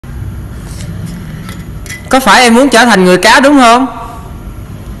Có phải em muốn trở thành người cá đúng không?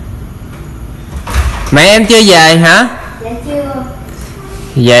 Mẹ em chưa về hả? Dạ chưa.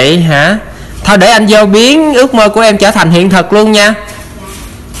 Vậy hả? Thôi để anh vô biến ước mơ của em trở thành hiện thực luôn nha.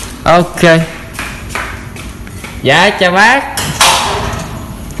 Ok. Dạ chào bác.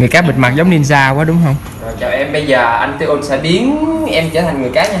 Người cá bịt mặt giống ninja quá đúng không? Rồi, chào em, bây giờ anh Tiun sẽ biến em trở thành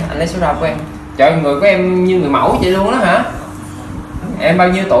người cá nha. Anh lấy số đo của em. Trời, người của em như người mẫu vậy luôn đó hả? Em bao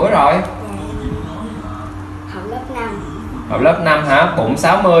nhiêu tuổi rồi? Học lớp 5. Học lớp 5 hả? Bụng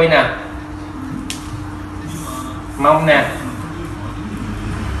 60 nè. Mông nè.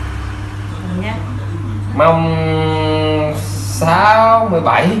 Mông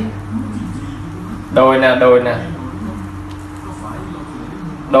 67. Đùi nè, đùi nè.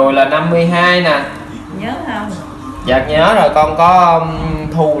 Đùi là 52 nè. Nhớ không? Dạ nhớ rồi, con có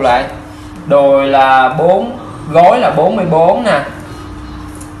thu lại. Đùi là 4, gối là 44 nè.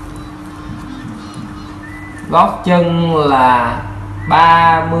 Gót chân là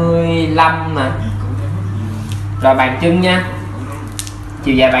 35 nè. Rồi bàn chân nha.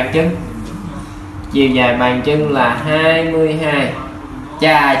 Chiều dài bàn chân. Chiều dài bàn chân là 22.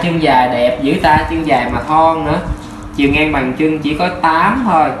 Chà, chân dài đẹp dữ ta, chân dài mà thon nữa. Chiều ngang bàn chân chỉ có 8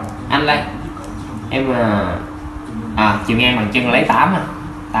 thôi. Anh lấy. Em chiều ngang bàn chân lấy 8 à.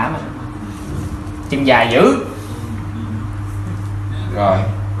 8 à. Chân dài dữ. Rồi.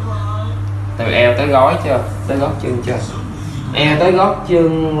 Từ eo tới gối chưa? Tới gót chân chưa? Eo tới gót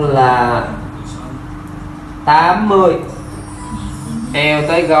chân là 80. Eo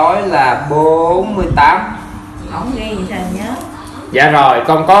tới gối là 48. Không ghi gì sao nhớ. Dạ rồi,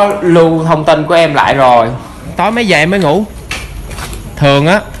 con có lưu thông tin của em lại rồi. Tối mấy giờ em mới ngủ? Thường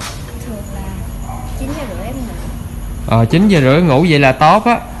á? Thường là 9 giờ rưỡi em ngủ. 9 giờ rưỡi ngủ vậy là tốt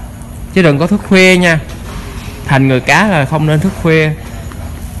á. Chứ đừng có thức khuya nha. Thành người cá là không nên thức khuya.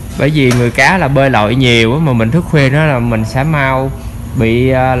 Bởi vì người cá là bơi lội nhiều á, mà mình thức khuya đó là mình sẽ mau bị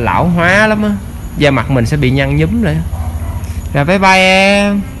lão hóa lắm á. Da mặt mình sẽ bị nhăn nhúm lại. Rồi bye bye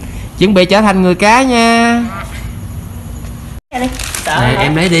em. Chuẩn bị trở thành người cá nha. Này,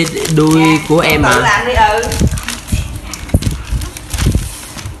 em lấy đi đuôi của em mà.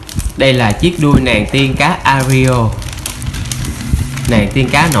 Đây là chiếc đuôi nàng tiên cá Ariel. Nàng tiên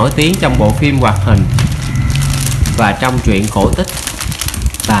cá nổi tiếng trong bộ phim hoạt hình và trong truyện cổ tích.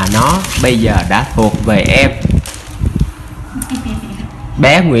 Và nó bây giờ đã thuộc về em,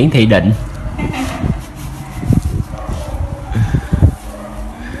 bé Nguyễn Thị Định.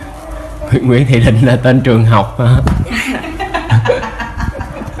 Nguyễn Thị Định là tên trường học.